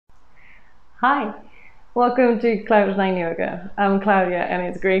Hi, welcome to Cloud9 Yoga. I'm Claudia and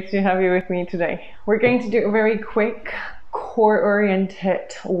it's great to have you with me today. We're going to do a very quick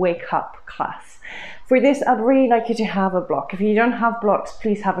core-oriented wake-up class. For this, I'd really like you to have a block. If you don't have blocks,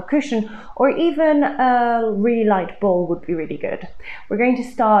 please have a cushion or even a really light ball would be really good. We're going to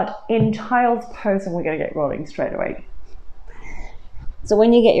start in child's pose and we're going to get rolling straight away. So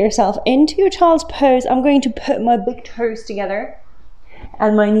when you get yourself into your child's pose, I'm going to put my big toes together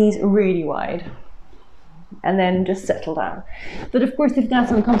and my knees really wide, and then just settle down. But of course, if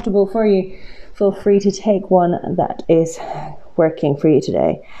that's uncomfortable for you, feel free to take one that is working for you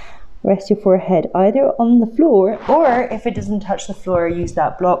today. Rest your forehead either on the floor, or if it doesn't touch the floor, use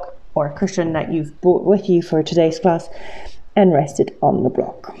that block or cushion that you've brought with you for today's class and rest it on the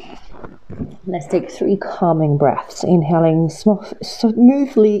block. Let's take 3 calming breaths, inhaling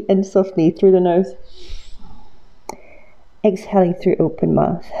smoothly and softly through the nose. Exhaling through open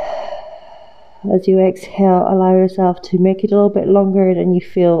mouth. As you exhale, allow yourself to make it a little bit longer than you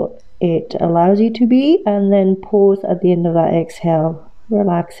feel it allows you to be, and then pause at the end of that exhale,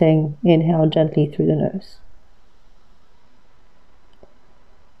 relaxing. Inhale gently through the nose.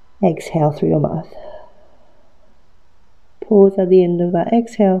 Exhale through your mouth. Pause at the end of that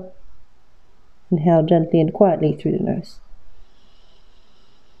exhale. Inhale gently and quietly through the nose.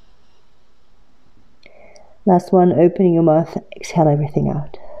 Last one, opening your mouth, exhale everything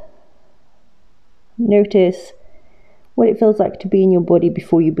out. Notice what it feels like to be in your body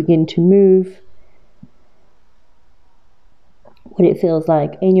before you begin to move. What it feels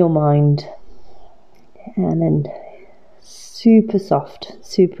like in your mind. And then super soft,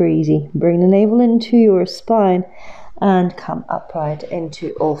 super easy. Bring the navel into your spine and come upright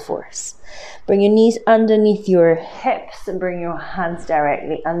into all fours. Bring your knees underneath your hips and bring your hands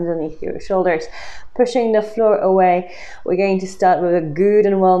directly underneath your shoulders. Pushing the floor away, we're going to start with a good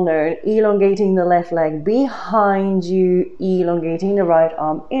and well-known elongating the left leg behind you, elongating the right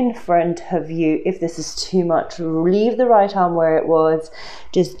arm in front of you. If this is too much, leave the right arm where it was.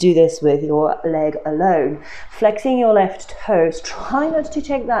 Just do this with your leg alone. Flexing your left toes. Try not to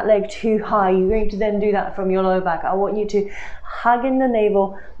take that leg too high. You're going to then do that from your lower back. I want you to hug in the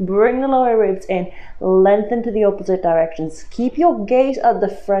navel, bring the lower ribs in, lengthen to the opposite directions. Keep your gaze at the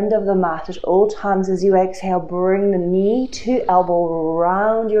front of the mat at all times. As you exhale, bring the knee to elbow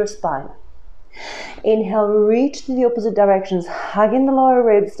around your spine. Inhale, reach to the opposite directions, hug in the lower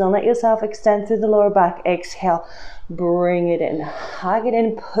ribs. Don't let yourself extend through the lower back. Exhale, bring it in, hug it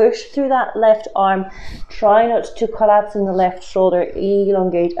in, push through that left arm. Try not to collapse in the left shoulder.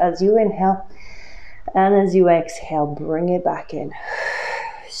 Elongate as you inhale. And as you exhale, bring it back in.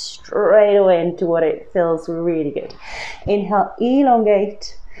 Straight away into what it feels really good. Inhale,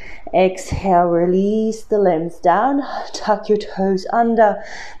 elongate. Exhale, release the limbs down. Tuck your toes under.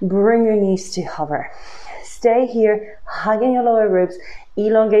 Bring your knees to hover. Stay here, hugging your lower ribs.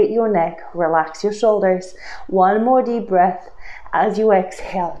 Elongate your neck. Relax your shoulders. One more deep breath. As you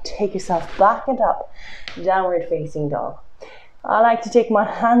exhale, take yourself back and up. Downward facing dog. I like to take my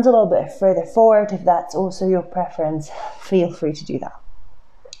hands a little bit further forward. If that's also your preference, feel free to do that.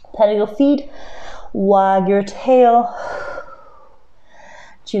 Pedal your feet, wag your tail,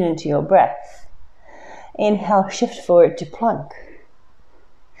 tune into your breath. Inhale, shift forward to plank.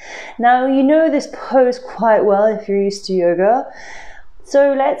 Now you know this pose quite well if you're used to yoga.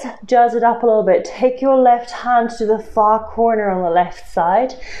 So let's jazz it up a little bit. Take your left hand to the far corner on the left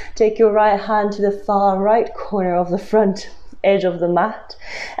side. Take your right hand to the far right corner of the front edge of the mat,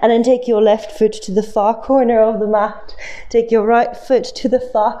 and then take your left foot to the far corner of the mat. Take your right foot to the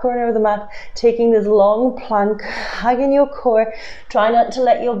far corner of the mat, taking this long plank, hugging your core. Try not to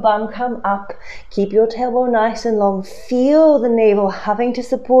let your bum come up. Keep your tailbone nice and long. Feel the navel having to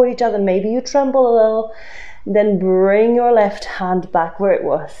support each other. Maybe you tremble a little. Then bring your left hand back where it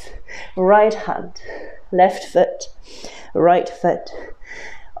was. Right hand, left foot, right foot,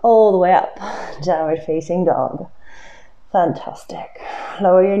 all the way up. Downward facing dog. Fantastic.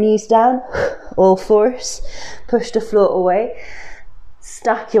 Lower your knees down, all fours. Push the floor away.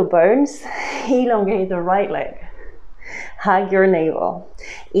 Stack your bones. Elongate the right leg. Hug your navel.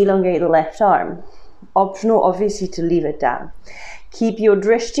 Elongate the left arm. Optional, obviously, to leave it down. Keep your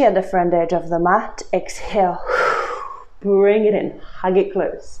drishti at the front edge of the mat. Exhale. Bring it in. Hug it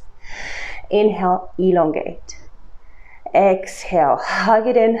close. Inhale, elongate. Exhale, hug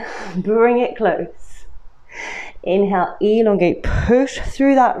it in. Bring it close. Inhale, elongate, push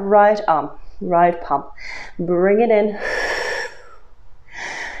through that right arm, right palm. Bring it in.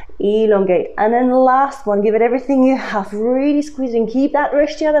 Elongate. And then the last one, give it everything you have. Really squeeze in. Keep that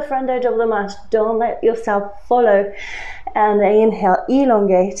wrist at the front edge of the mat. Don't let yourself follow. And inhale,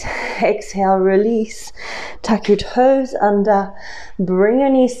 elongate. Exhale, release. Tuck your toes under. Bring your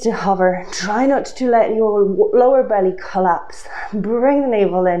knees to hover. Try not to let your lower belly collapse. Bring the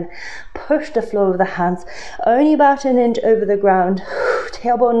navel in. Push the flow of the hands. Only about an inch over the ground.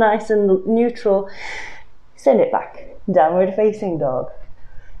 Tailbone nice and neutral. Send it back. Downward facing dog.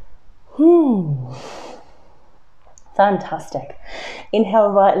 Fantastic. Inhale,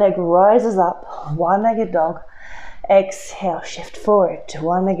 right leg rises up. One-legged dog. Exhale, shift forward to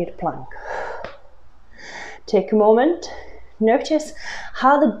one-legged plank. Take a moment. Notice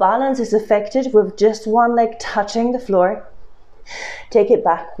how the balance is affected with just one leg touching the floor. Take it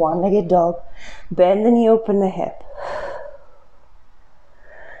back, one-legged dog. Bend the knee, open the hip.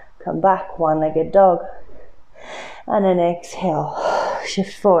 Come back, one-legged dog. And then exhale,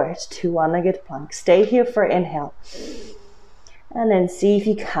 shift forward to one-legged plank. Stay here for inhale. And then see if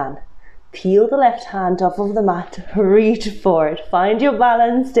you can. Peel the left hand off of the mat, reach forward. Find your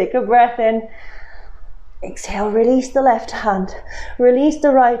balance, take a breath in. Exhale, release the left hand. Release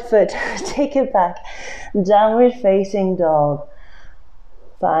the right foot, take it back. Downward facing dog.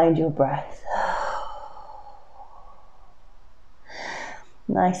 Find your breath.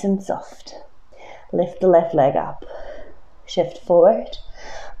 Nice and soft. Lift the left leg up. Shift forward.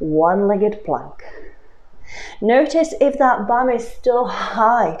 One-legged plank. Notice if that bum is still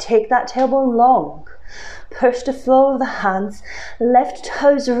high. Take that tailbone long. Push the flow of the hands. Left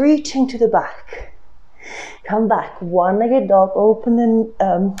toes reaching to the back. Come back. One-legged dog. Open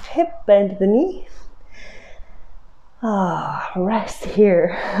the hip. Bend the knee. Rest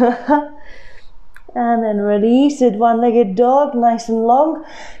here. And then release it, one-legged dog, nice and long.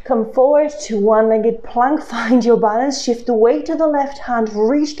 Come forward to one-legged plank, find your balance, shift the weight to the left hand,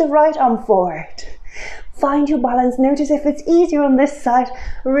 reach the right arm forward. Find your balance, notice if it's easier on this side,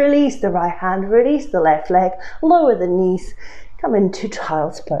 release the right hand, release the left leg, lower the knees, come into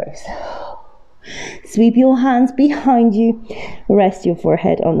child's pose. Sweep your hands behind you, rest your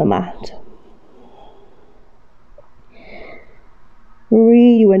forehead on the mat.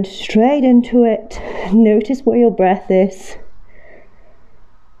 Really went straight into it. Notice where your breath is.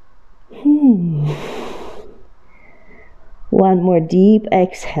 One more deep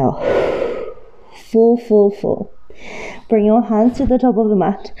exhale. Full, full, full. Bring your hands to the top of the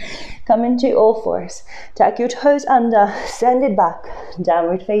mat. Come into all fours. Tuck your toes under. Send it back.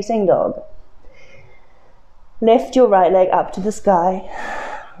 Downward facing dog. Lift your right leg up to the sky.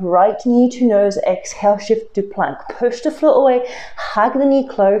 Right knee to nose, exhale, shift to plank. Push the foot away, hug the knee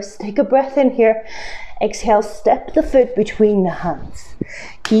close. Take a breath in here. Exhale, step the foot between the hands.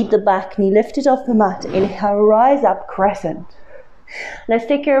 Keep the back knee lifted off the mat. Inhale, rise up, crescent. Let's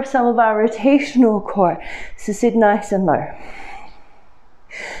take care of some of our rotational core. So sit nice and low.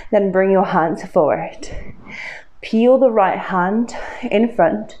 Then bring your hands forward. Peel the right hand in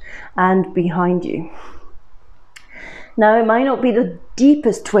front and behind you. Now it might not be the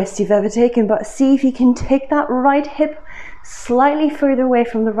deepest twist you've ever taken, but see if you can take that right hip slightly further away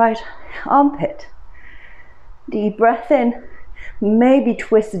from the right armpit. Deep breath in, maybe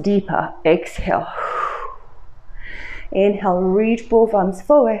twist deeper. Exhale. Inhale, reach both arms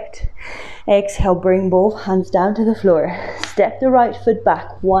forward. Exhale, bring both hands down to the floor. Step the right foot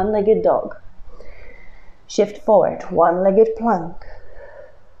back, one-legged dog. Shift forward, one-legged plank.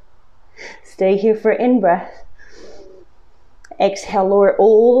 Stay here for in-breath. Exhale, lower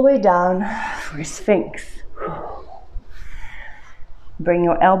all the way down for Sphinx. Bring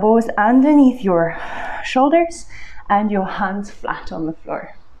your elbows underneath your shoulders and your hands flat on the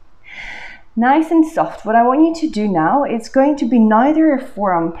floor. Nice and soft. What I want you to do now, it's going to be neither a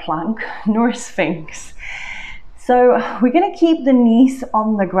forearm plank nor Sphinx. So we're going to keep the knees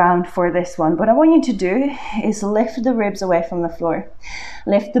on the ground for this one. What I want you to do is lift the ribs away from the floor.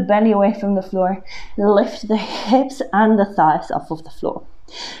 Lift the belly away from the floor. Lift the hips and the thighs off of the floor.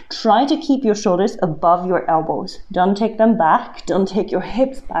 Try to keep your shoulders above your elbows. Don't take them back. Don't take your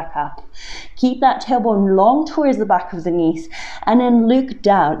hips back up. Keep that tailbone long towards the back of the knees. And then look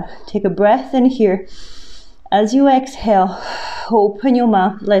down. Take a breath in here. As you exhale, open your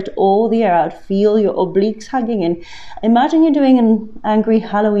mouth, let all the air out. Feel your obliques hugging in. Imagine you're doing an angry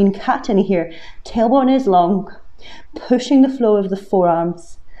Halloween cat in here. Tailbone is long, pushing the flow of the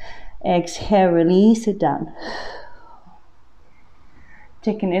forearms. Exhale, release it down.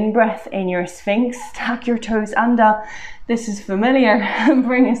 Take an in-breath in your Sphinx. Tuck your toes under. This is familiar.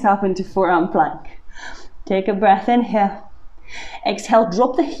 Bring yourself into forearm plank. Take a breath in here. Exhale,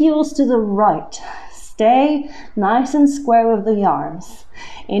 drop the heels to the right. Stay nice and square with the arms.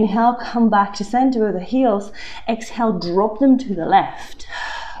 Inhale, come back to center with the heels. Exhale, drop them to the left.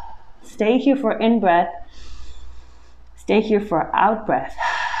 Stay here for in-breath. Stay here for out-breath.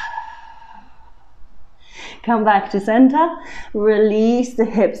 Come back to center. Release the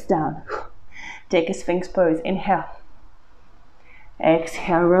hips down. Take a Sphinx pose. Inhale.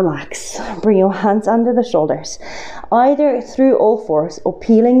 Exhale, relax. Bring your hands under the shoulders, either through all fours or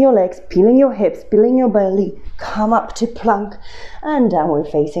peeling your legs, peeling your hips, peeling your belly. Come up to plank and downward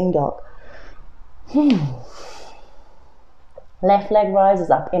facing dog. Left leg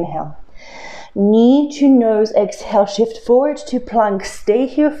rises up. Inhale. Knee to nose. Exhale, shift forward to plank. Stay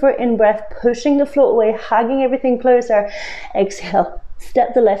here for in-breath, pushing the floor away, hugging everything closer. Exhale,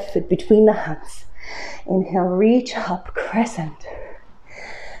 step the left foot between the hands. Inhale, reach up, crescent.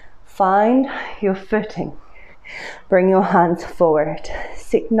 Find your footing. Bring your hands forward.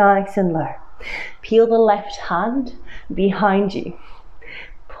 Sit nice and low. Peel the left hand behind you.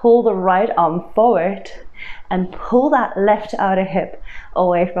 Pull the right arm forward and pull that left outer hip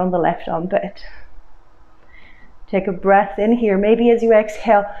away from the left armpit. Take a breath in here. Maybe as you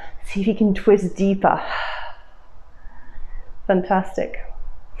exhale, see if you can twist deeper. Fantastic.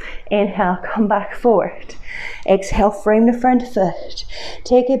 Inhale, come back forward. Exhale, frame the front foot.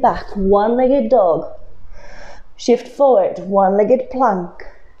 Take it back, one-legged dog. Shift forward, one-legged plank.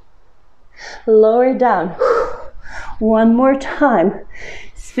 Lower down. One more time.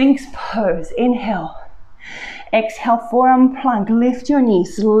 Sphinx pose. Inhale. Exhale, forearm plank. Lift your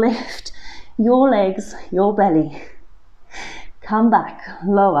knees, lift your legs, your belly. Come back,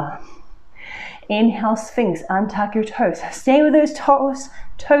 lower. Inhale, Sphinx, untuck your toes. Stay with those toes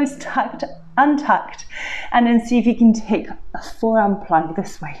tucked, untucked, and then see if you can take a forearm plank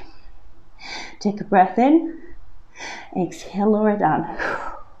this way. Take a breath in. Exhale, lower down.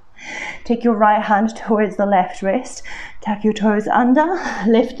 Take your right hand towards the left wrist. Tuck your toes under.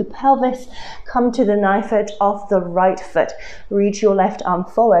 Lift the pelvis. Come to the knife edge of the right foot. Reach your left arm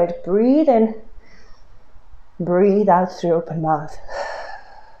forward. Breathe in. Breathe out through open mouth.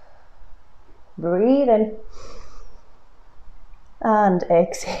 Breathe in. And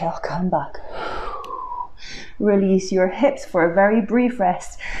exhale, come back. Release your hips for a very brief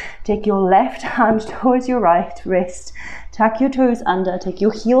rest. Take your left hand towards your right wrist. Tuck your toes under. Take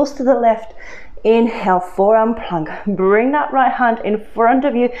your heels to the left. Inhale, forearm plank. Bring that right hand in front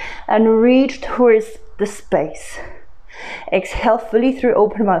of you and reach towards the space. Exhale fully through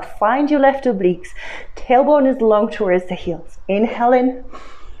open mouth. Find your left obliques. Tailbone is long towards the heels. Inhale in.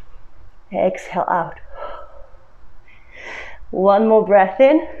 Exhale out. One more breath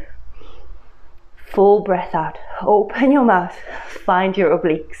in. Full breath out. Open your mouth. Find your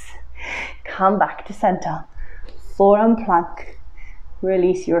obliques. Come back to center. Forearm plank.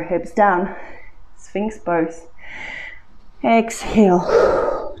 Release your hips down. Sphinx pose.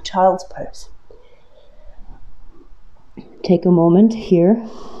 Exhale. Child's pose. Take a moment here,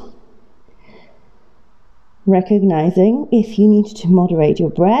 recognizing if you need to moderate your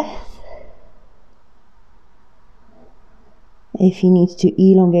breath, if you need to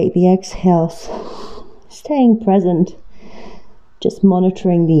elongate the exhales, staying present, just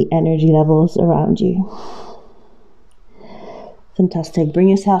monitoring the energy levels around you. Fantastic. Bring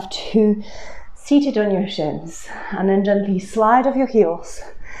yourself to seated on your shins and then gently slide off your heels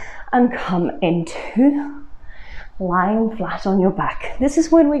and come into lying flat on your back. This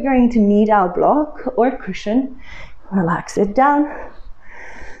is when we're going to meet our block or cushion. Relax it down.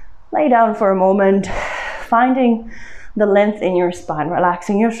 Lay down for a moment, finding the length in your spine,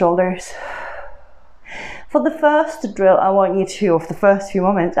 relaxing your shoulders. For the first drill, of the first few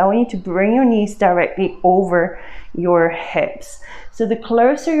moments, I want you to bring your knees directly over your hips. So the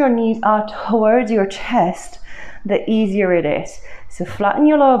closer your knees are towards your chest, the easier it is. So flatten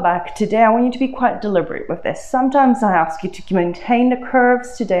your lower back. Today I want you to be quite deliberate with this. Sometimes I ask you to maintain the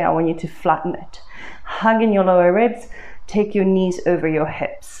curves. Today I want you to flatten it. Hug in your lower ribs. Take your knees over your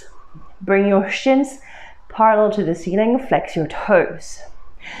hips. Bring your shins parallel to the ceiling. Flex your toes.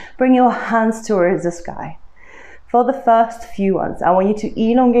 Bring your hands towards the sky. For the first few ones, I want you to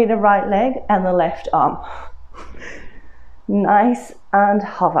elongate the right leg and the left arm. Nice, and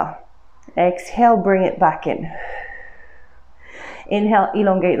hover. Exhale, bring it back in. Inhale,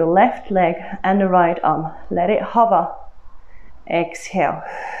 elongate the left leg and the right arm. Let it hover. Exhale,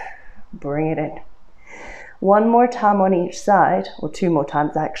 bring it in. One more time on each side, or two more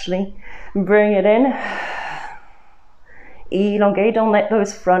times actually. Bring it in. Elongate, don't let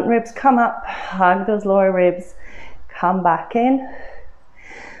those front ribs come up. Hug those lower ribs. Come back in.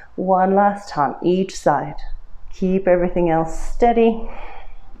 One last time, each side. Keep everything else steady.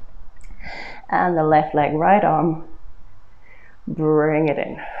 And the left leg, right arm. Bring it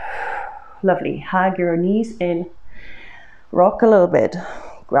in. Lovely. Hug your knees in. Rock a little bit.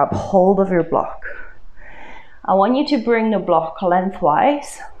 Grab hold of your block. I want you to bring the block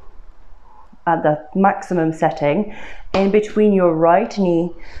lengthwise at the maximum setting in between your right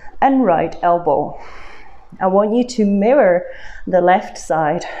knee and right elbow. I want you to mirror the left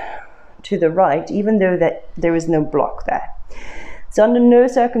side to the right, even though that there is no block there. So under no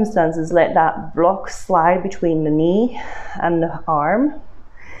circumstances let that block slide between the knee and the arm.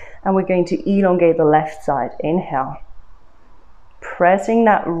 And we're going to elongate the left side. Inhale. Pressing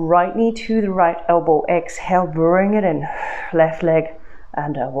that right knee to the right elbow. Exhale, bring it in. Left leg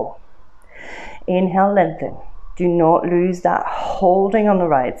and elbow. Inhale, lengthen. Do not lose that holding on the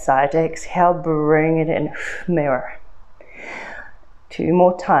right side. Exhale, bring it in. Mirror. 2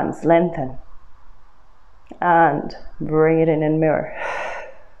 more times. Lengthen. And bring it in and mirror.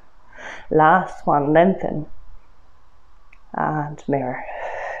 Last one. Lengthen. And mirror.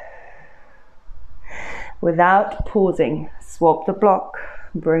 Without pausing, swap the block.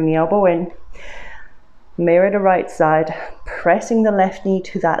 Bring the elbow in. Mirror the right side. Pressing the left knee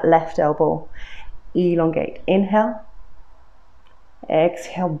to that left elbow. Elongate. Inhale.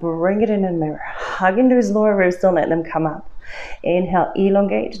 Exhale, bring it in and mirror. Hugging those lower ribs, don't let them come up. Inhale,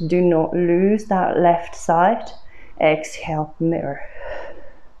 elongate. Do not lose that left side. Exhale, mirror.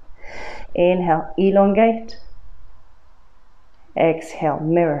 Inhale, elongate. Exhale,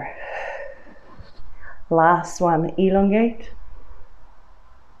 mirror. Last one, elongate.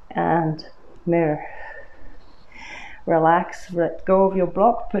 And mirror. Relax, let go of your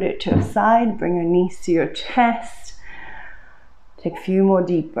block, put it to a side, bring your knees to your chest. Take a few more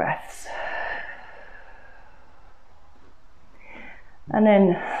deep breaths. And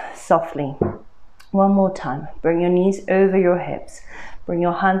then softly, one more time, bring your knees over your hips. Bring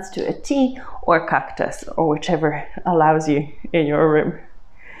your hands to a T or cactus, or whichever allows you in your room.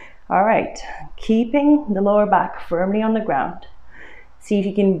 All right, keeping the lower back firmly on the ground. See if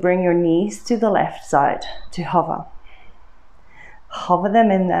you can bring your knees to the left side to hover. Hover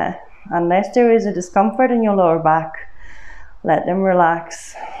them in there. Unless there is a discomfort in your lower back, let them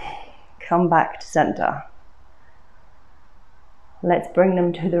relax. Come back to center. Let's bring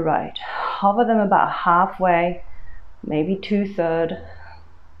them to the right. Hover them about halfway, maybe 2/3.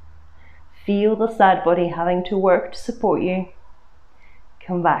 Feel the side body having to work to support you.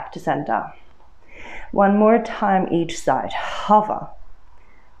 Come back to center. One more time each side. Hover.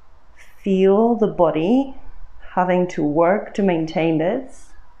 Feel the body having to work to maintain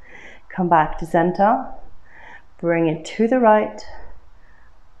this. Come back to center. Bring it to the right.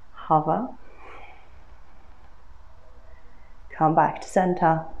 Hover. Come back to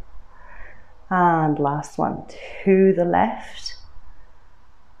center. And last one, to the left.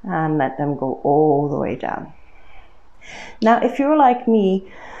 And let them go all the way down. Now, if you're like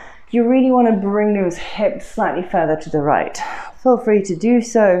me, you really want to bring those hips slightly further to the right. Feel free to do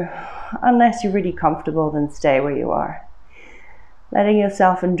so. Unless you're really comfortable, then stay where you are. Letting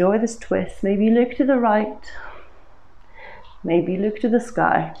yourself enjoy this twist. Maybe look to the right. Maybe look to the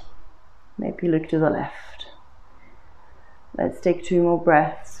sky. Maybe look to the left. Let's take 2 more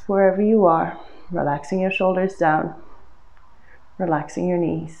breaths wherever you are. Relaxing your shoulders down. Relaxing your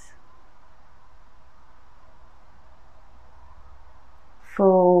knees.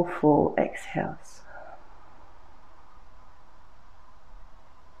 Full exhales.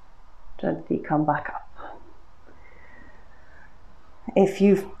 Gently come back up. If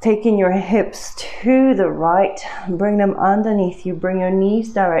you've taken your hips to the right, bring them underneath you. Bring your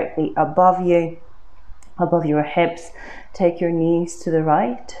knees directly above you, above your hips. Take your knees to the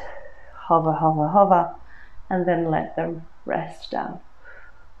right. Hover, hover, hover, and then let them rest down.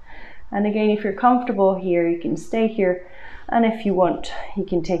 And again, if you're comfortable here, you can stay here. And if you want, you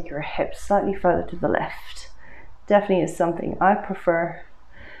can take your hips slightly further to the left. Definitely is something I prefer.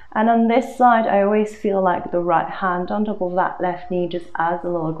 And on this side, I always feel like the right hand on top of that left knee just adds a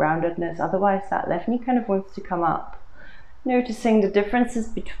little groundedness. Otherwise, that left knee kind of wants to come up. Noticing the differences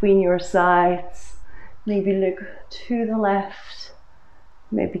between your sides. Maybe look to the left.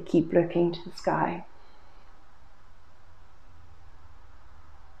 Maybe keep looking to the sky.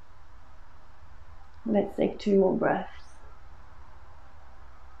 Let's take 2 more breaths.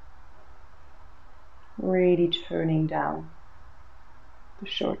 Really turning down the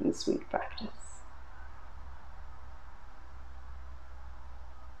short and sweet practice.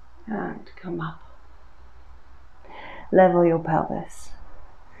 And come up. Level your pelvis.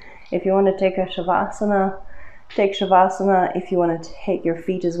 If you want to take a Shavasana, take Shavasana. If you want to take your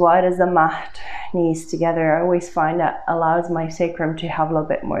feet as wide as the mat, knees together, I always find that allows my sacrum to have a little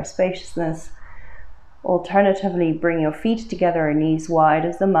bit more spaciousness. Alternatively, bring your feet together, knees wide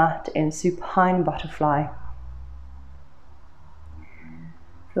as the mat in supine butterfly.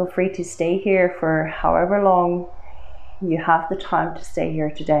 Feel free to stay here for however long you have the time to stay here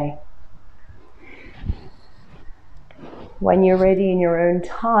today. When you're ready in your own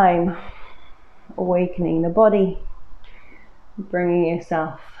time, awakening the body, bringing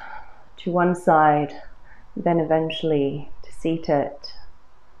yourself to one side, then eventually to seated,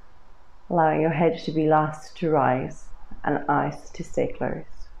 allowing your head to be last to rise and eyes to stay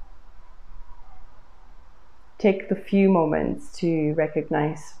closed. Take the few moments to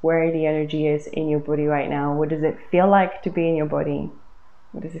recognize where the energy is in your body right now. What does it feel like to be in your body?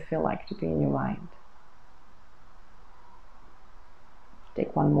 What does it feel like to be in your mind?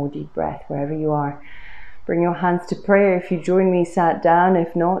 Take one more deep breath wherever you are. Bring your hands to prayer if you join me sat down.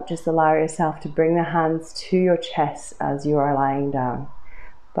 If not, just allow yourself to bring the hands to your chest as you are lying down.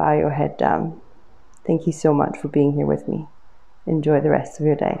 Bow your head down. Thank you so much for being here with me. Enjoy the rest of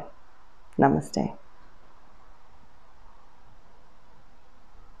your day. Namaste.